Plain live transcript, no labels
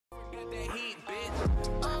Okay,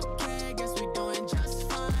 guess we doing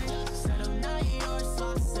just fine. Said I'm not yours,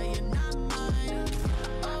 so I say you're not mine.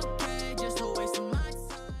 Okay, just a waste of my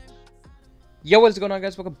time. Yo, what is going on,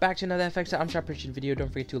 guys? Welcome back to another FX itemshop prediction video. Don't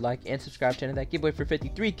forget to like and subscribe to that giveaway for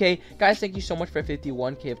 53k. Guys, thank you so much for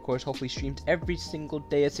 51k, of course. Hopefully streams every single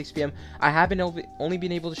day at 6 p.m. I haven't only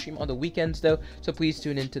been able to stream on the weekends, though, so please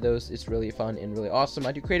tune into those. It's really fun and really awesome.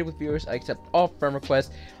 I do creative with viewers. I accept all friend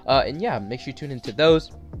requests. And yeah, make sure you tune into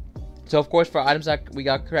those. So, of course, for items that we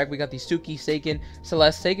got correct, we got the Suki, Seiken,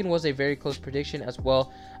 Celeste. Seiken was a very close prediction as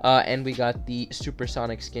well. And we got the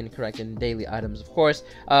Supersonic skin correct in daily items, of course.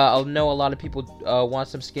 I know a lot of people want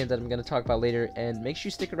some skins that I'm going to talk about later. And make sure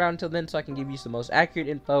you stick around until then so I can give you the most accurate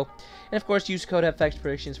info. And, of course, use code FX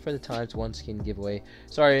predictions for the ×1 skin giveaway.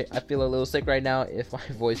 Sorry, I feel a little sick right now if my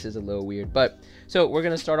voice is a little weird. But, so, we're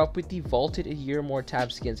going to start off with the Vaulted A Year More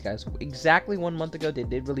tab skins, guys. Exactly 1 month ago, they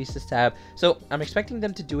did release this tab. So, I'm expecting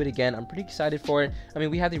them to do it again. I'm pretty excited for it. I mean,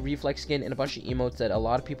 we have the reflex skin and a bunch of emotes that a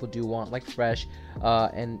lot of people do want, like Fresh,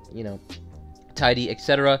 and, you know, Tidy,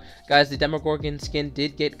 etc. Guys, the Demogorgon skin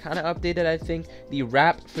did get kind of updated. I think the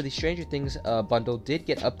wrap for the Stranger Things bundle did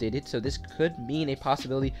get updated, so this could mean a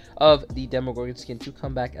possibility of the Demogorgon skin to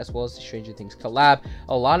come back, as well as the Stranger Things collab.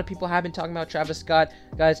 A lot of people have been talking about Travis Scott.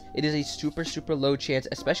 Guys, it is a super low chance,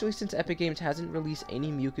 especially since Epic Games hasn't released any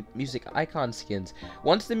music icon skins.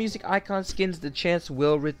 Once the music icon skins, the chance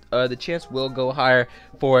will go higher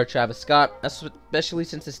for Travis Scott, especially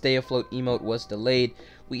since the Stay Afloat emote was delayed.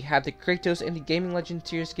 We have the Kratos and the Gaming Legend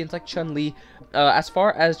tier skins like Chun-Li. As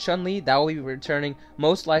far as Chun-Li, that will be returning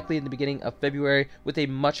most likely in the beginning of February with a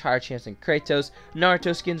much higher chance than Kratos.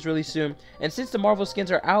 Naruto skins really soon. And since the Marvel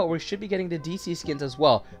skins are out, we should be getting the DC skins as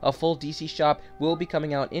well. A full DC shop will be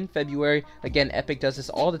coming out in February. Again, Epic does this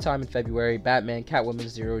all the time in February. Batman, Catwoman,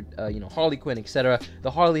 Zero, Harley Quinn, etc.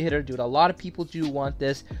 The Harley hitter, dude, a lot of people do want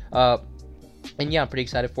this. And yeah, I'm pretty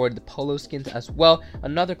excited for the Polo skins as well.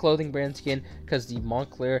 Another clothing brand skin, because the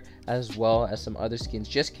Montclair as well as some other skins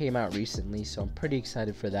just came out recently. So I'm pretty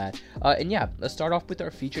excited for that. And yeah, let's start off with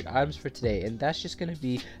our featured items for today. And that's just going to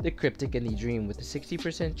be the Cryptic and the Dream with the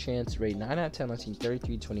 60% chance rate, 9 out of 10, last seen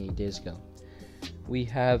 28 days ago. We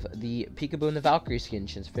have the Peekaboo and the Valkyrie skin,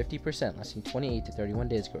 chance 50%, last seen 28 to 31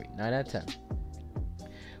 days ago, rate 9 out of 10.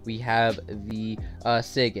 We have the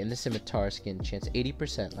Sig and the Scimitar skin, chance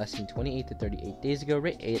 80%, last seen 28 to 38 days ago,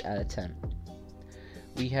 rate 8 out of 10.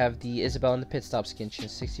 We have the Isabel and the Pit Stop skin,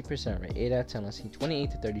 chance 60%, rate 8 out of 10, last seen 28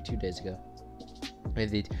 to 32 days ago. We have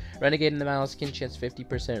the Renegade and the Malice skin, chance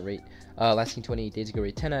 50%, rate last seen 28 days ago,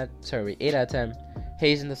 rate 8 out of 10.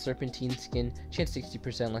 Haze and the Serpentine skin, chance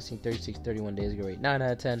 60%, last seen 31 days ago, rate 9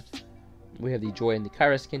 out of 10. We have the Joy and the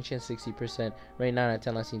Kyra skin, chance 60%, rate 9 out of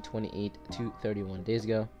 10, last seen 28 to 31 days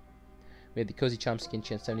ago. We have the Cozy Chomp skin,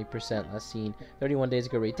 chance 70%, last seen 31 days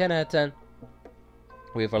ago, rate 10 out of 10.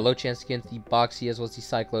 We have our low chance skins, the Boxy, as well as the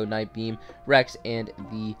Cyclo, Nightbeam, Rex, and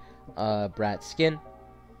the Brat skin.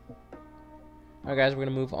 Alright, guys, we're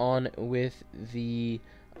going to move on with the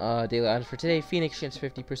daily items for today. Phoenix, chance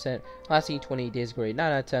 50%, last seen 28 days ago, rate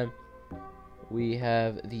 9 out of 10. We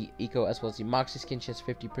have the Eco as well as the Moxie skin, chance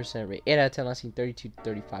 50%, rate 8 out of 10, last seen 32 to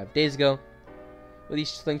 35 days ago. With the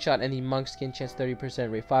Slingshot and the Monk skin, chance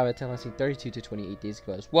 30%, rate 5 out of 10, last seen 32 to 28 days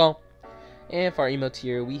ago as well. And for our emotes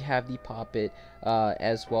here, we have the Pop It,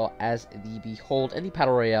 as well as the Behold and the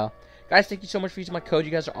Battle Royale. Guys, thank you so much for using my code.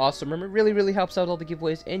 You guys are awesome. Remember, it really helps out all the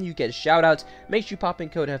giveaways, and you get shout-outs. Make sure you pop in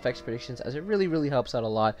code FX Predictions, as it really helps out a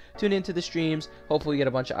lot. Tune into the streams. Hopefully, you get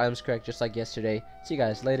a bunch of items correct, just like yesterday. See you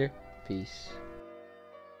guys later. Peace.